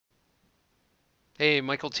Hey,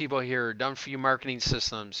 Michael Tebow here, Done For You Marketing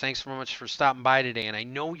Systems. Thanks very much for stopping by today. And I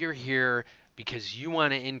know you're here because you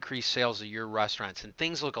want to increase sales of your restaurants. And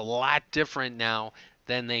things look a lot different now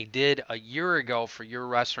than they did a year ago for your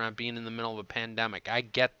restaurant being in the middle of a pandemic. I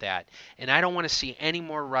get that. And I don't want to see any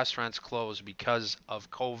more restaurants close because of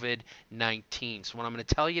COVID-19. So, what I'm going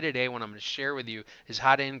to tell you today, what I'm going to share with you, is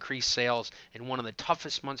how to increase sales in one of the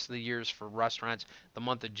toughest months of the years for restaurants, the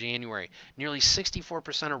month of January. Nearly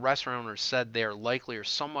 64% of restaurant owners said they are likely or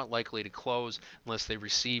somewhat likely to close unless they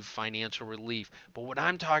receive financial relief. But what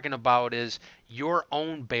I'm talking about is your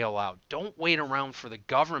own bailout. Don't wait around for the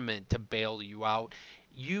government to bail you out.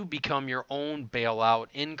 You become your own bailout,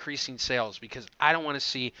 increasing sales, because I don't want to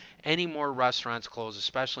see any more restaurants close,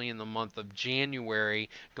 especially in the month of January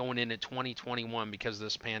going into 2021 because of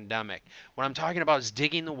this pandemic. What I'm talking about is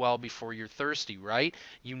digging the well before you're thirsty, right?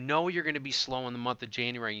 You know you're going to be slow in the month of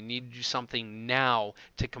January. You need to do something now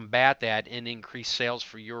to combat that and increase sales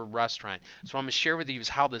for your restaurant. So, what I'm going to share with you is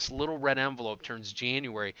how this little red envelope turns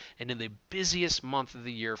January into the busiest month of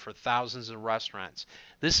the year for thousands of restaurants.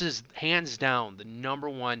 This is hands down the number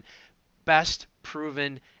one best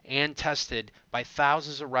proven and tested by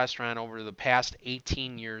thousands of restaurants over the past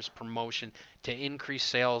 18 years promotion to increase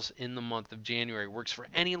sales in the month of January. Works for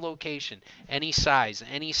any location, any size,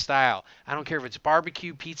 any style. I don't care if it's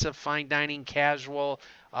barbecue, pizza, fine dining, casual,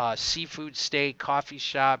 seafood, steak, coffee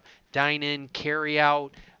shop, dine in, carry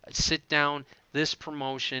out, sit down. This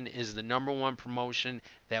promotion is the number one promotion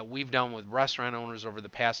that we've done with restaurant owners over the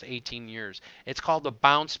past 18 years. It's called the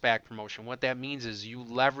bounce back promotion. What that means is you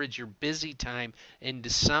leverage your busy time in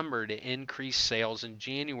December to increase sales in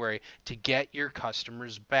January to get your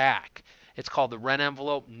customers back. It's called the red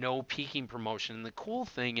envelope no peaking promotion. And the cool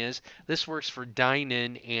thing is this works for dine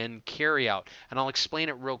in and carry out. And I'll explain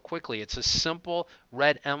it real quickly. It's a simple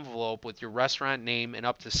red envelope with your restaurant name and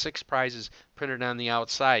up to 6 prizes printed on the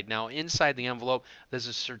outside. Now, inside the envelope, there's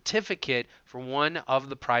a certificate for one of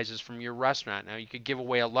the prizes from your restaurant. Now, you could give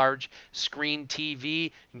away a large screen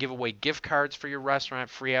TV and give away gift cards for your restaurant,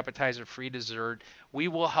 free appetizer, free dessert. We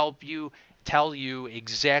will help you tell you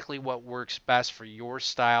exactly what works best for your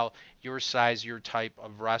style, your size, your type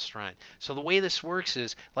of restaurant. So the way this works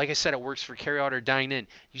is, like I said, it works for carry out or dine in.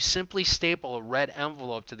 You simply staple a red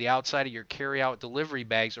envelope to the outside of your carry out delivery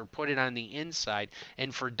bags or put it on the inside.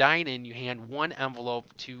 And for dine in, you hand one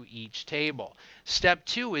envelope to each table. Step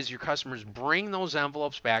two is your customers bring those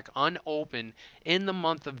envelopes back unopened in the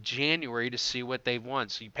month of January to see what they've won.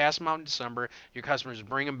 So you pass them out in December, your customers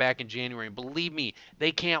bring them back in January. And believe me,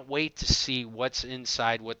 they can't wait to see what's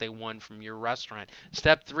inside what they won from your restaurant.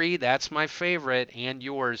 Step three, that's my favorite and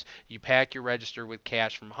yours. You pack your register with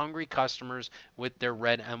cash from hungry customers with their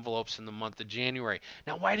red envelopes in the month of January.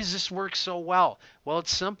 Now, why does this work so well? Well,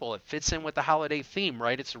 it's simple. It fits in with the holiday theme,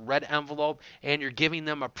 right? It's a red envelope, and you're giving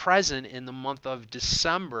them a present in the month of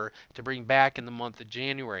December to bring back in the month of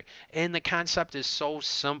January. And the concept is so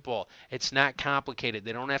simple. It's not complicated.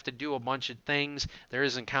 They don't have to do a bunch of things. There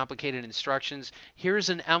isn't complicated instructions. Here's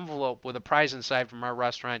an envelope with a prize inside from our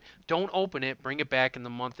restaurant. Don't open it. Bring it back in the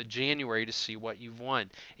month of January to see what you've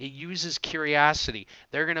won. It uses curiosity.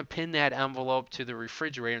 They're going to pin that envelope to the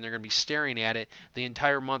refrigerator and they're going to be staring at it the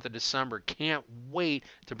entire month of December. Can't wait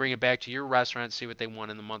to bring it back to your restaurant and see what they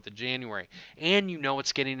won in the month of January. And you know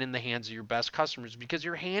it's getting in the hands of your best customers because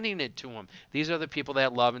you're handing it to them. These are the people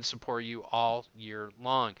that love and support you all year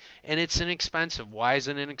long. And it's inexpensive. Why is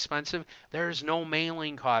it inexpensive? There's no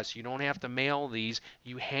mailing costs. You don't have to mail these.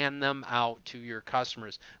 You hand them out to your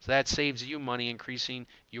customers. So that saves you money, increasing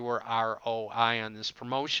your ROI on this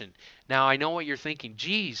promotion. Now, I know what you're thinking.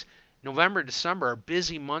 Geez, November, December are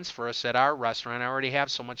busy months for us at our restaurant. I already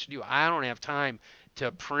have so much to do. I don't have time to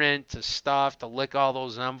print, to stuff, to lick all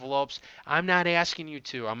those envelopes. I'm not asking you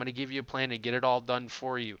to. I'm going to give you a plan to get it all done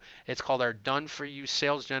for you. It's called our Done For You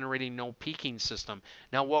Sales Generating No Peaking System.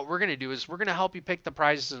 Now, what we're going to do is we're going to help you pick the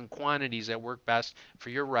prizes and quantities that work best for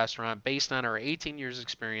your restaurant based on our 18 years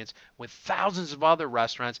experience with thousands of other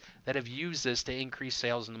restaurants that have used this to increase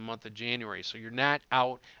sales in the month of January. So you're not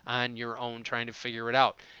out on your own trying to figure it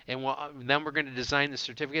out. And then we're going to design the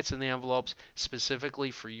certificates and the envelopes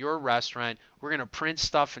specifically for your restaurant. We're going to print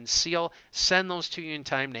stuff and seal, send those to you in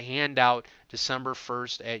time to hand out December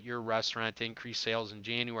 1st at your restaurant to increase sales in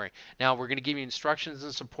January. Now, we're going to give you instructions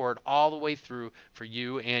and support all the way through for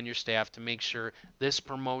you and your staff to make sure this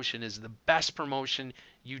promotion is the best promotion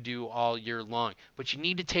you do all year long. But you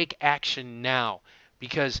need to take action now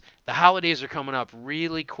because the holidays are coming up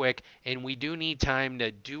really quick and we do need time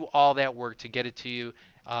to do all that work to get it to you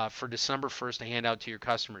for December 1st to hand out to your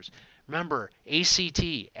customers. Remember, ACT,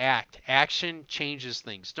 action changes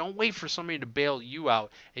things. Don't wait for somebody to bail you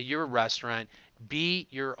out at your restaurant. Be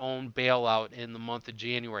your own bailout in the month of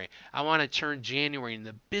January. I want to turn January in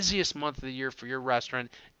the busiest month of the year for your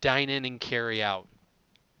restaurant, dine in and carry out.